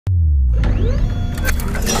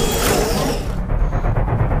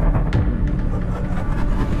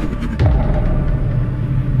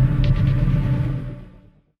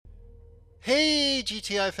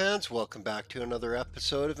TI fans, welcome back to another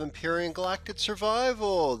episode of Empyrion Galactic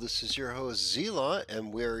Survival. This is your host Zela,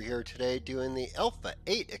 and we're here today doing the Alpha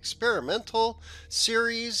 8 experimental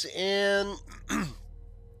series, and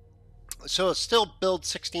so it's still build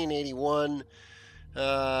 1681.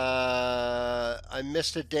 I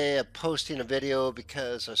missed a day of posting a video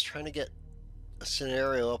because I was trying to get a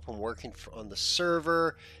scenario up and working on the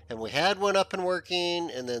server, and we had one up and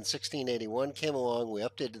working, and then 1681 came along. We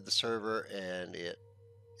updated the server and it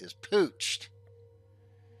is pooched.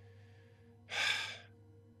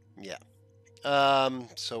 Yeah.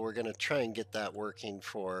 So we're gonna try and get that working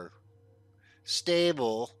for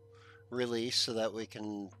stable release so that we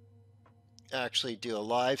can actually do a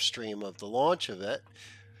live stream of the launch of it.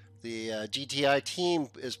 The GTI team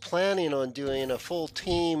is planning on doing a full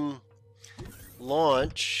team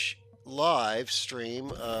launch live stream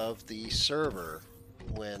of the server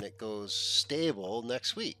when it goes stable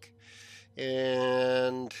next week.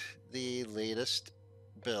 And the latest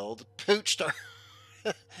build pooched our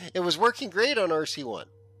it was working great on RC1.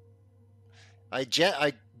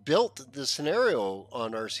 I built the scenario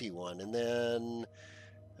on RC1, and then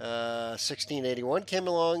 1681 came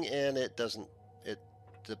along and it doesn't,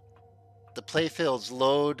 the playfields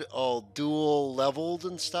load all dual leveled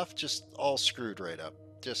and stuff, just all screwed right up.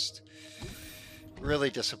 Just really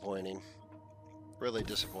disappointing. Really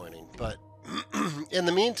disappointing. But in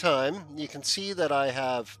the meantime, you can see that I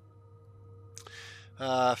have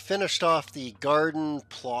finished off the garden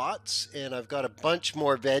plots, and I've got a bunch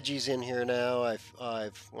more veggies in here now.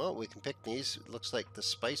 Well, we can pick these. It looks like the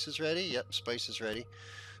spice is ready. Yep, spice is ready.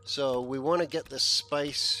 So we want to get this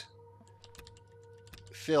spice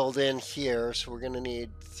filled in here, so we're going to need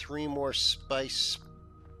 3 more spice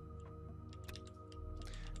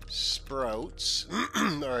sprouts,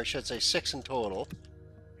 or I should say 6 in total.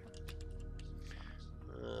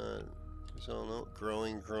 So no,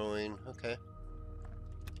 growing, okay.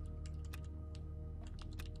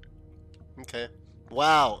 Okay.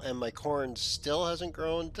 Wow, and my corn still hasn't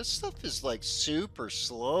grown. This stuff is like super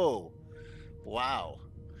slow. Wow.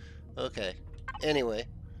 Okay. Anyway,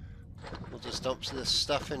 we'll just dump this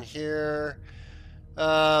stuff in here.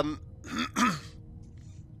 Also,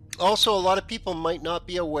 a lot of people might not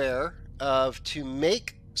be aware of, to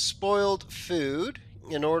make spoiled food,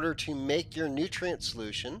 in order to make your nutrient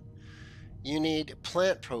solution, you need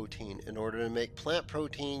plant protein. In order to make plant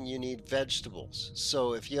protein, you need vegetables.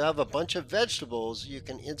 So if you have a bunch of vegetables, you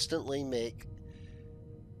can instantly make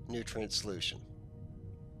nutrient solution.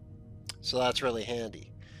 So that's really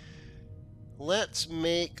handy. Let's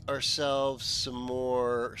make ourselves some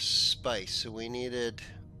more spice. So we needed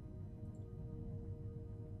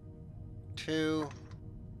 2,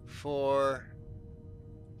 4,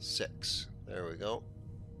 6. There we go.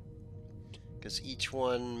 Because each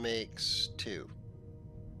one makes 2.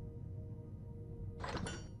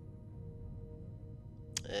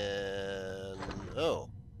 And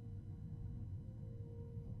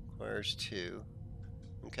requires 2.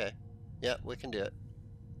 Okay. Yeah, we can do it.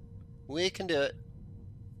 We can do it.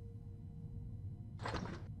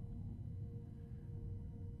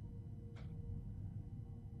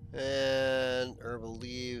 And herbal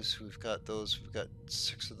leaves, we've got those. We've got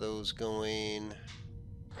 6 of those going.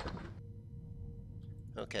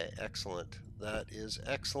 Okay, excellent. That is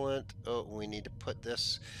excellent. Oh, we need to put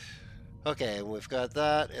this. Okay, we've got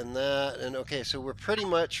that and that. And okay, so we're pretty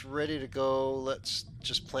much ready to go. Let's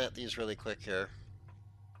just plant these really quick here.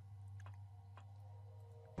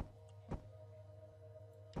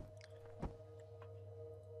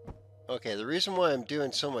 Okay, the reason why I'm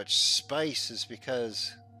doing so much spice is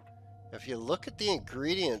because if you look at the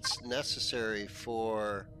ingredients necessary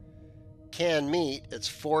for canned meat, it's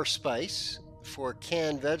 4 spice. For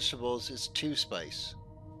canned vegetables, it's 2 spice.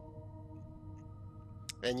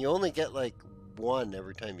 And you only get like 1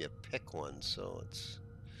 every time you pick one, so it's...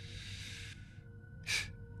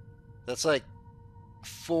 That's like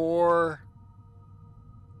 4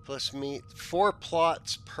 plus meat, 4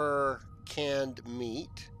 plots per canned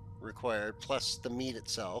meat required, plus the meat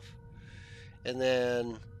itself. And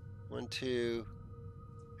then 1, 2,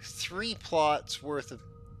 3 plots worth of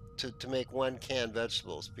to make 1 canned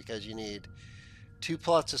vegetables, because you need 2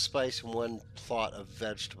 plots of spice and 1 plot of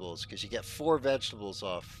vegetables, because you get 4 vegetables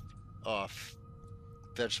off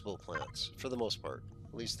vegetable plants for the most part,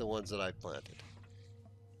 at least the ones that I planted.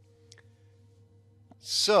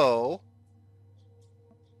 So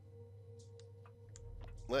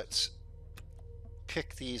let's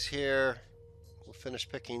pick these here. We'll finish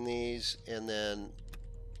picking these, and then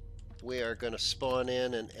we are going to spawn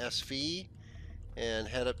in an SV and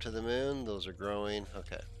head up to the moon. Those are growing.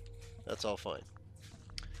 Okay, that's all fine.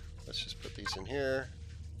 Let's just put these in here.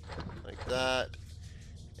 like that.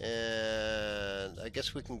 And I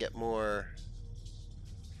guess we can get more.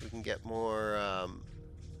 We can get more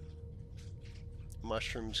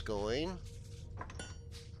mushrooms going.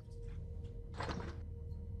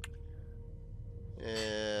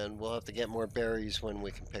 And we'll have to get more berries when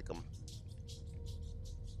we can pick them.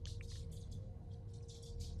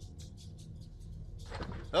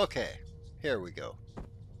 Okay, here we go.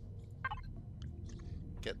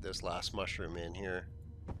 Get this last mushroom in here.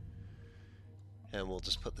 And we'll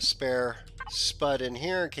just put the spare spud in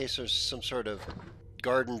here in case there's some sort of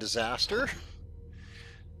garden disaster.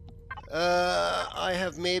 I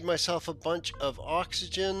have made myself a bunch of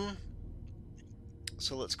oxygen.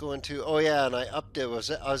 So let's go into, oh yeah, and I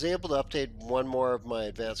was able to update one more of my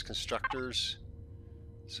advanced constructors.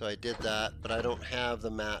 So I did that, but I don't have the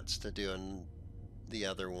mats to do the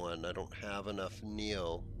other one. I don't have enough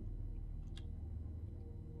Neo.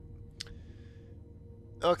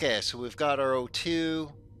 Okay, so we've got our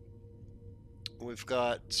O2. We've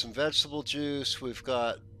got some vegetable juice. We've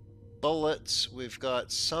got bullets. We've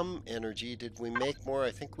got some energy. Did we make more?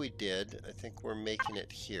 I think we did. I think we're making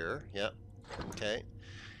it here. Yep. Okay.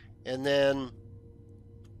 And then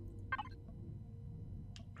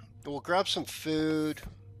we'll grab some food.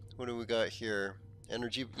 What do we got here?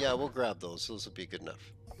 Energy. Yeah, we'll grab those. Those will be good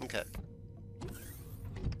enough. Okay.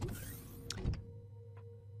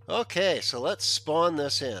 Okay, so let's spawn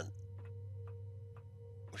this in.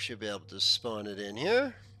 We should be able to spawn it in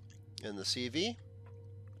here in the CV.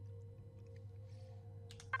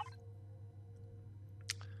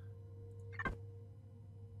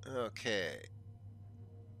 Okay.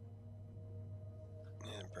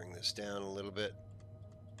 And bring this down a little bit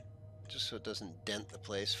just so it doesn't dent the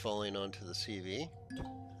place falling onto the CV.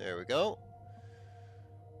 There we go.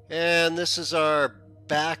 And this is our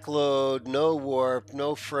backload, no warp,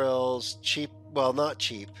 no frills, cheap, well, not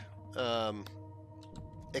cheap,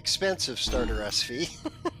 expensive starter SV.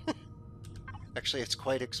 Actually, it's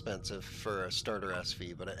quite expensive for a starter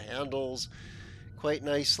SV, but it handles quite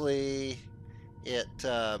nicely. It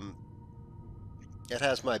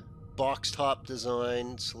has my box top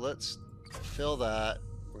design, so let's fill that.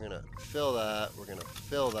 We're gonna fill that. We're gonna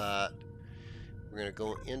fill that. We're gonna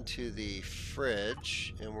go into the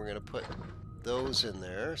fridge, and we're gonna put those in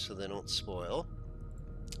there so they don't spoil.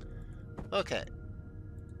 Okay.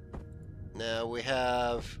 Now we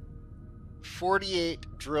have 48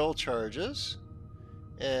 drill charges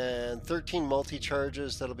and 13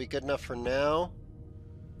 multi-charges. That'll be good enough for now.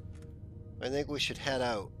 I think we should head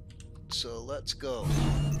out. So let's go.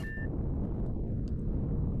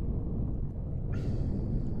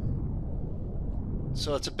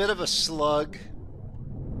 So it's a bit of a slug,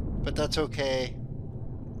 but that's okay.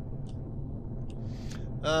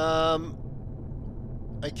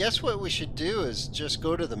 I guess what we should do is just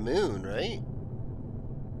go to the moon, right?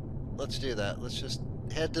 Let's do that. Let's just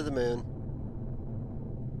head to the moon.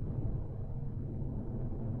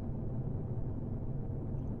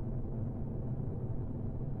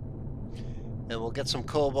 And we'll get some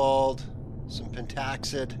cobalt, some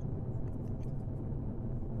pentaxid.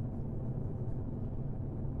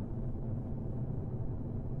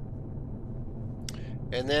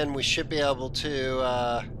 And then we should be able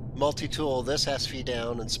to multi-tool this SV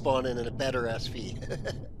down and spawn in a better SV.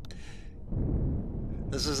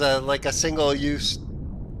 This is like a single-use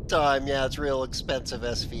time. Yeah, it's real expensive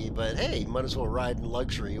SV, but hey, you might as well ride in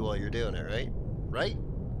luxury while you're doing it, right? Right?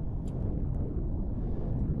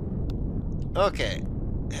 Okay,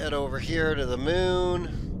 head over here to the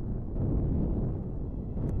moon.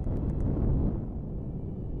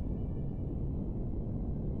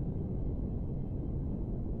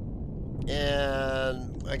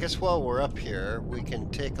 And I guess while we're up here, we can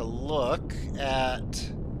take a look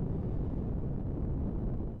at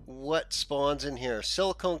what spawns in here.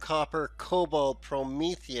 Silicon, copper, cobalt,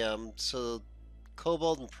 promethium. So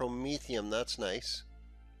cobalt and promethium, that's nice.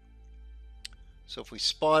 So if we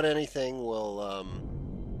spot anything, we'll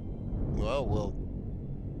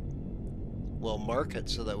mark it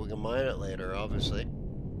so that we can mine it later, obviously.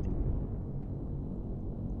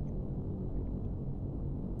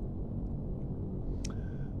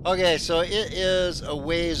 Okay, so it is a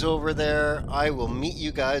ways over there. I will meet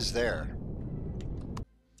you guys there.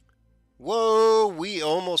 Whoa, we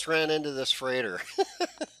almost ran into this freighter.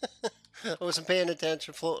 I wasn't paying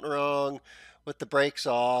attention, floating around with the brakes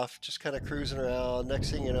off, just kind of cruising around. Next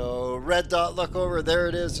thing you know, red dot, look over, there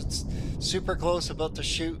it is. It's super close, about to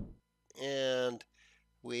shoot, and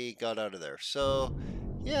we got out of there. So,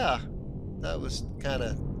 yeah, that was kind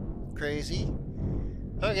of crazy.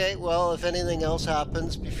 Okay, well, if anything else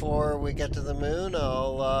happens before we get to the moon,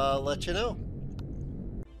 I'll let you know.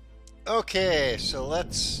 Okay, so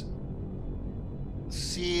let's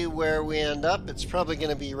see where we end up. It's probably going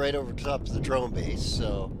to be right over top of the drone base,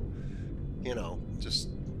 so, you know, just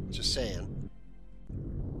saying.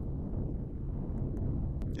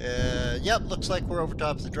 Yep, looks like we're over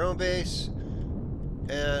top of the drone base.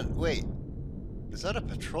 And wait, is that a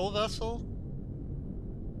patrol vessel?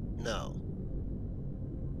 No.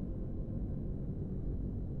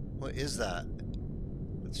 What is that?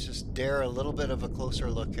 Let's just dare a little bit of a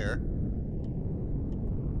closer look here.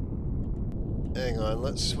 Hang on,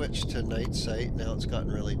 let's switch to night sight. Now it's gotten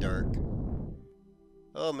really dark.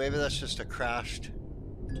 Oh, maybe that's just a crashed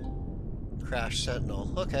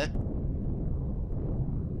sentinel. Okay.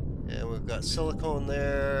 And we've got silicone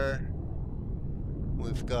there.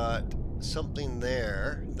 We've got something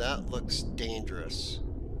there. That looks dangerous.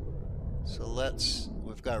 So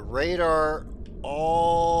we've got radar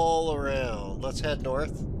all around. Let's head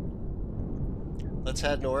north. Let's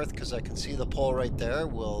head north because I can see the pole right there.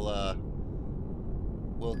 We'll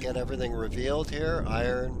get everything revealed here.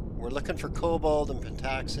 Iron. We're looking for cobalt and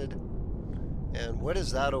pentaxid. And what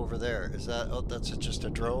is that over there? Is that, oh, that's just a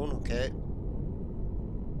drone? Okay.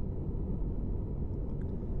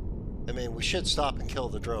 I mean, we should stop and kill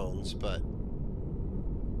the drones, but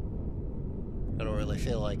I don't really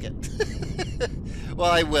feel like it.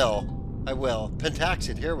 Well, I will. I will.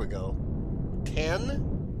 Pentaxid, here we go. 10?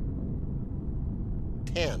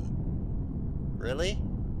 10. Really?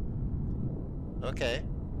 Okay.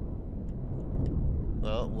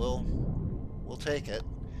 Well, we'll take it.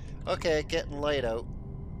 Okay, getting light out.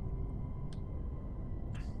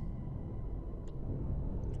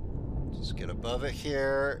 Just get above it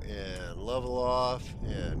here and level off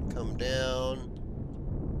and come down.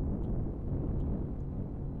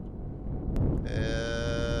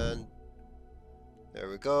 And there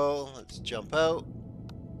we go. Let's jump out.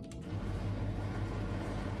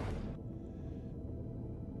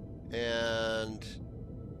 And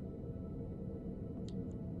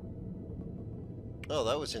oh,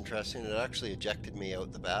 that was interesting. It actually ejected me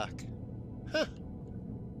out the back. Huh.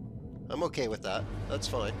 I'm okay with that. That's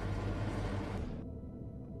fine.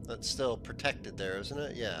 That's still protected there, isn't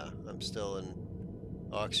it? Yeah, I'm still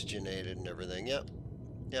oxygenated and everything. Yep.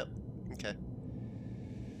 Yep. Okay.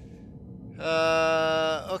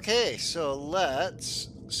 Okay, so let's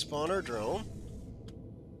spawn our drone.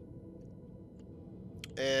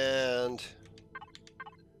 And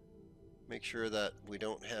make sure that we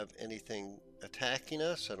don't have anything attacking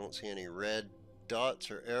us. I don't see any red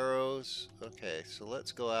dots or arrows. Okay, so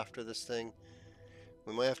let's go after this thing.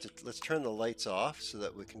 We might have to, let's turn the lights off so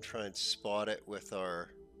that we can try and spot it with our,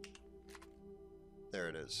 there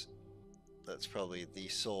it is. That's probably the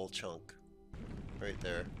soul chunk right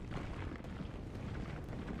there.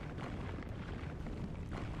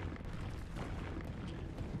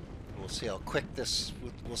 We'll see how quick this,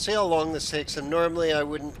 we'll see how long this takes. And normally I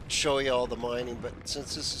wouldn't show you all the mining, but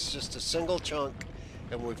since this is just a single chunk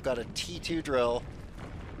and we've got a T2 drill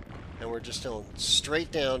and we're just going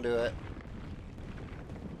straight down to it.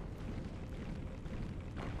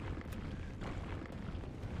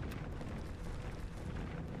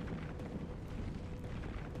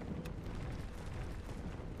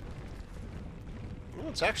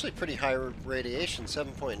 It's actually pretty high radiation,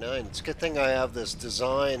 7.9. It's a good thing I have this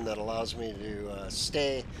design that allows me to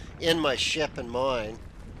stay in my ship and mine,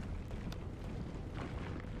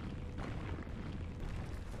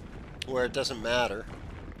 where it doesn't matter.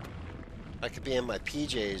 I could be in my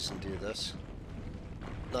PJs and do this.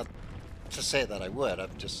 Not to say that I would.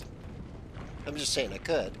 I'm just saying I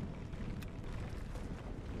could.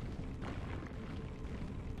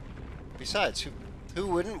 Besides, who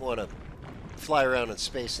wouldn't want to fly around in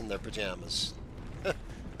space in their pajamas?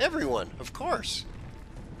 Everyone, of course.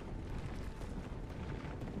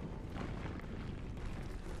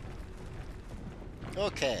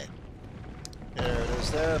 Okay. There it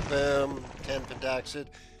is there. Boom. 10 pentaxid.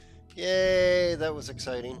 Yay, that was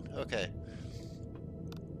exciting. Okay.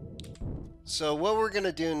 So what we're going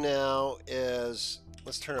to do now is,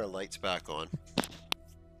 let's turn our lights back on.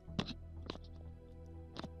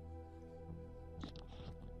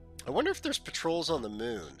 I wonder if there's patrols on the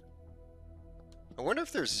moon. I wonder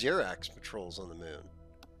if there's Xerax patrols on the moon.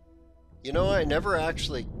 You know, I never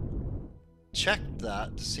actually checked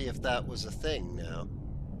that to see if that was a thing now.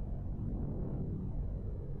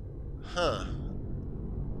 Huh.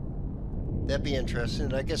 That'd be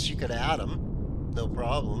interesting. I guess you could add them. No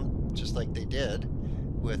problem. Just like they did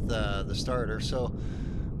with the starter. So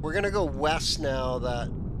we're going to go west now that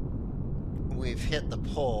we've hit the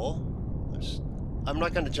pole. I'm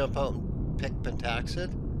not going to jump out and pick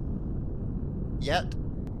pentaxid yet,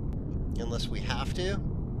 unless we have to.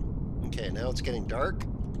 Okay, now it's getting dark.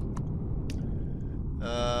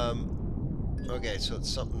 Okay, so it's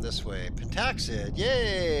something this way. Pentaxid,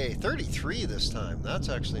 yay! 33 this time. That's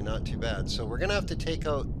actually not too bad. So we're gonna have to take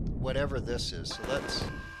out whatever this is. So that's...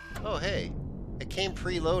 Oh, hey. It came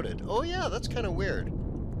preloaded. Oh, yeah, that's kind of weird.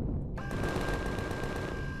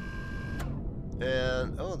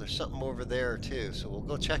 And, oh, there's something over there, too. So we'll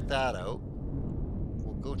go check that out.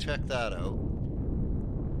 We'll go check that out.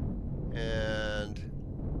 And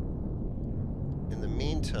in the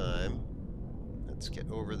meantime... Let's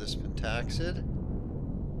get over this pentaxid.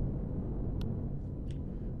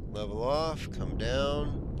 Level off, come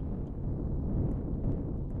down.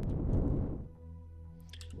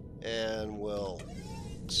 And we'll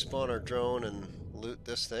spawn our drone and loot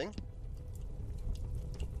this thing.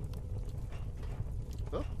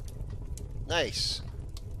 Oh, nice.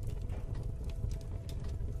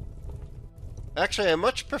 Actually, I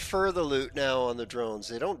much prefer the loot now on the drones.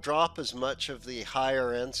 They don't drop as much of the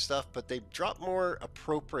higher end stuff, but they drop more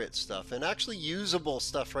appropriate stuff and actually usable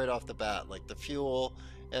stuff right off the bat, like the fuel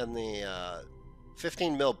and the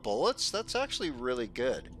 15 mil bullets. That's actually really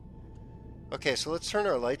good. Okay, so let's turn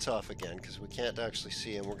our lights off again because we can't actually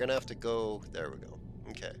see, and we're gonna have to go. There we go.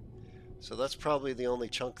 Okay, so that's probably the only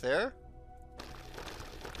chunk there.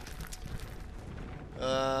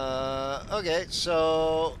 Okay,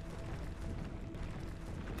 so.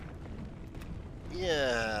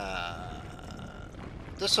 Yeah,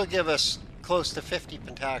 this will give us close to 50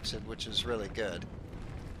 pentaxid, which is really good.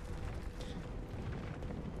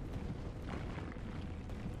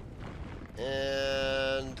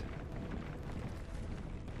 And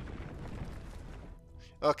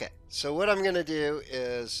okay, so what I'm going to do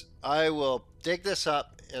is I will dig this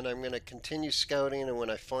up and I'm going to continue scouting, and when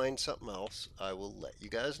I find something else, I will let you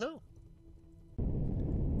guys know.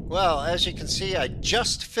 Well, as you can see, I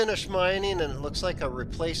just finished mining and it looks like a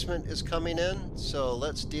replacement is coming in, so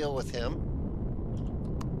let's deal with him.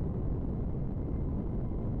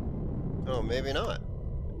 Oh, maybe not.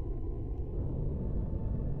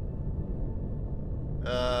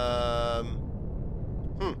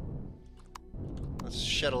 Let's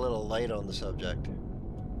shed a little light on the subject.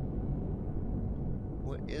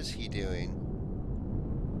 What is he doing?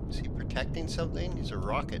 Is he protecting something? He's a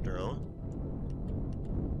rocket drone.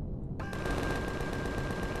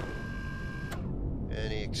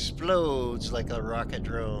 And he explodes like a rocket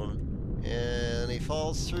drone. And he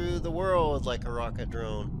falls through the world like a rocket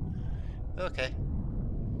drone. Okay.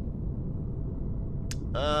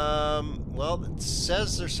 Well, it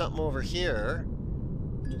says there's something over here.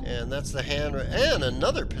 And that's the hand... And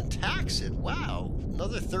another pentaxid. Wow.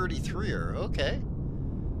 Another 33er. Okay.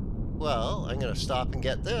 Well, I'm going to stop and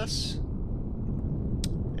get this.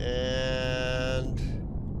 And...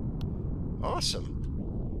 Awesome.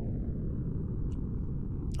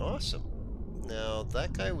 Awesome. Now,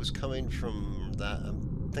 that guy was coming from that...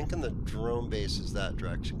 I'm thinking the drone base is that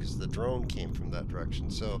direction, because the drone came from that direction.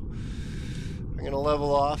 So, I'm going to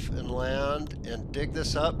level off and land and dig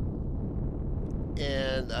this up.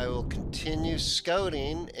 And I will continue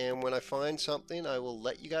scouting, and when I find something, I will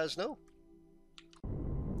let you guys know.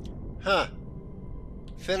 Huh.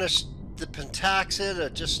 Finished the pentaxid.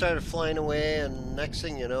 It just started flying away, and next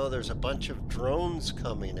thing you know, there's a bunch of drones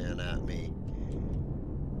coming in at me.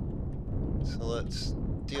 So let's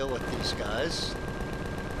deal with these guys.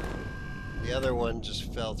 The other one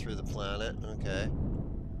just fell through the planet. Okay.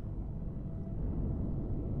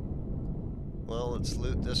 Well, let's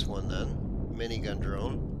loot this one then. Minigun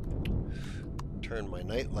drone. Turn my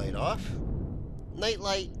night light off. Night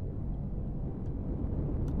light!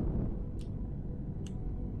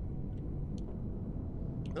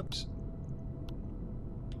 Oops.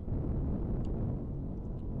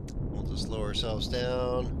 We'll just lower ourselves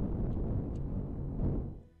down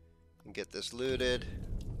and get this looted.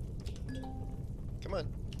 Come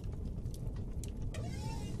on.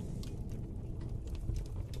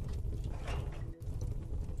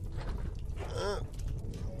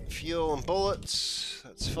 Fuel and bullets,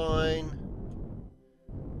 that's fine.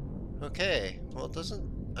 Okay, well it doesn't,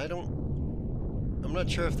 I'm not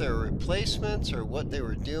sure if they're replacements or what they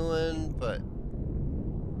were doing, but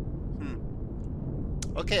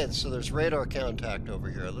okay, so there's radar contact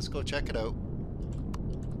over here. Let's go check it out.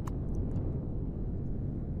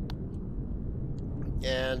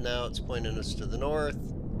 And now it's pointing us to the north.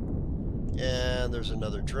 And there's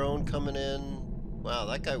another drone coming in. Wow,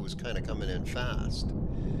 that guy was kind of coming in fast.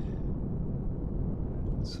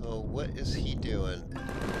 So what is he doing?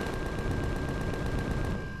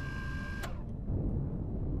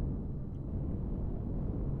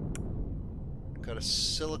 Got a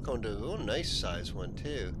silicone to... Oh, nice size one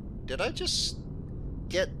too. Did I just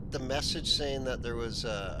get the message saying that there was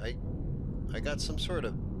I got some sort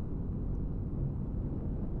of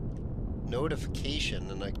notification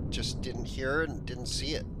and I just didn't hear it and didn't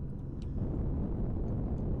see it.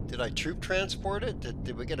 Did I troop transport it?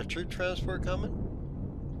 Did we get a troop transport coming?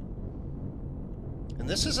 And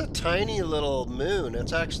this is a tiny little moon.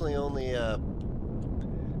 It's actually only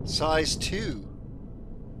size 2.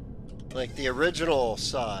 Like the original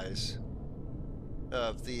size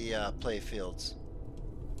of the playfields.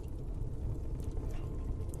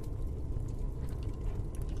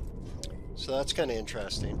 So that's kind of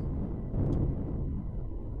interesting.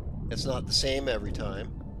 It's not the same every time,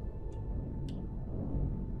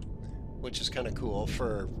 which is kind of cool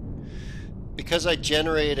because I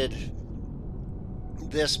generated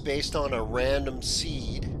this based on a random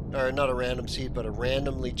seed, or not a random seed, but a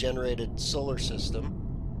randomly generated solar system.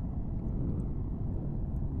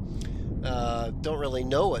 Don't really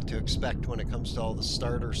know what to expect when it comes to all the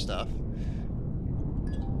starter stuff.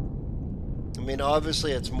 I mean,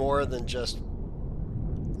 obviously it's more than just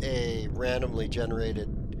a randomly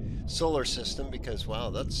generated solar system, because wow,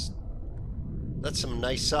 that's some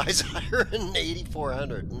nice size iron.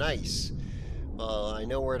 8400, nice. Well, I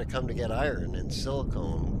know where to come to get iron and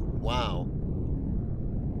silicone. Wow.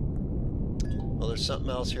 Well, there's something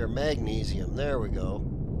else here. Magnesium. There we go.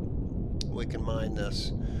 We can mine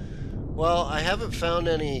this. Well, I haven't found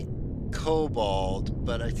any cobalt,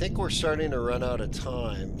 but I think we're starting to run out of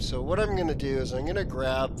time. So what I'm going to do is I'm going to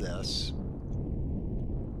grab this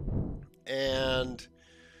and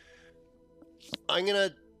I'm going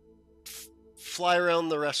to fly around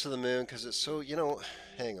the rest of the moon because it's so, you know,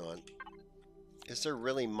 hang on. Is there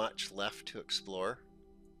really much left to explore?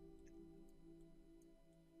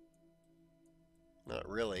 Not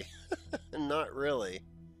really. Not really.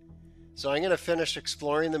 So I'm going to finish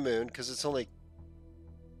exploring the moon because it's only,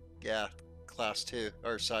 yeah, class 2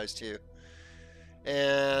 or size 2.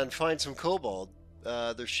 And find some cobalt.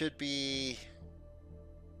 There should be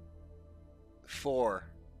 4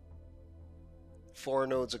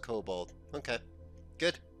 nodes of cobalt. Okay,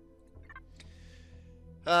 good.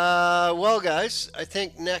 Well, guys, I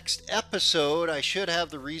think next episode I should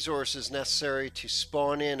have the resources necessary to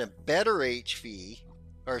spawn in a better HV,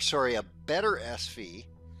 or sorry, a better SV,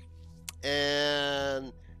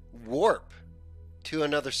 and warp to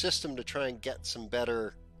another system to try and get some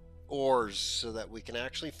better ores so that we can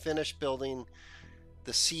actually finish building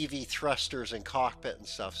the CV thrusters and cockpit and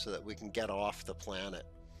stuff so that we can get off the planet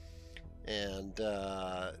and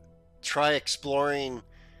try exploring.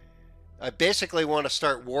 I basically want to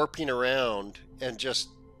start warping around and just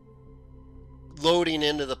loading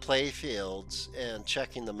into the playfields and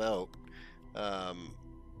checking them out.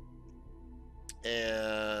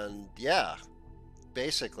 And yeah,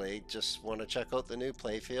 basically just want to check out the new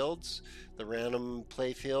playfields, the random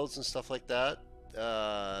playfields and stuff like that.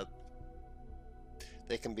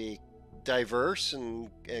 They can be diverse and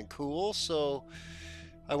cool, so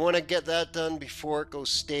I want to get that done before it goes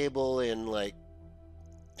stable in like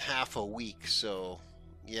half a week. So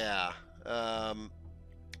yeah,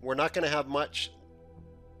 we're not going to have much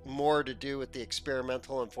more to do with the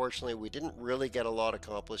experimental. Unfortunately, we didn't really get a lot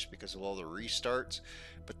accomplished because of all the restarts,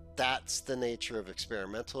 but that's the nature of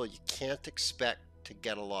experimental. You can't expect to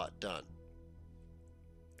get a lot done.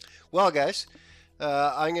 Well, guys,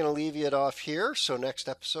 I'm going to leave it off here. So next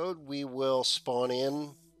episode we will spawn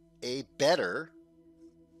in a better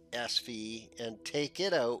SV and take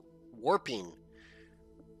it out warping.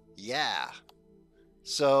 Yeah.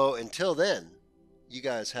 So until then, you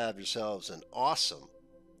guys have yourselves an awesome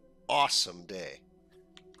day.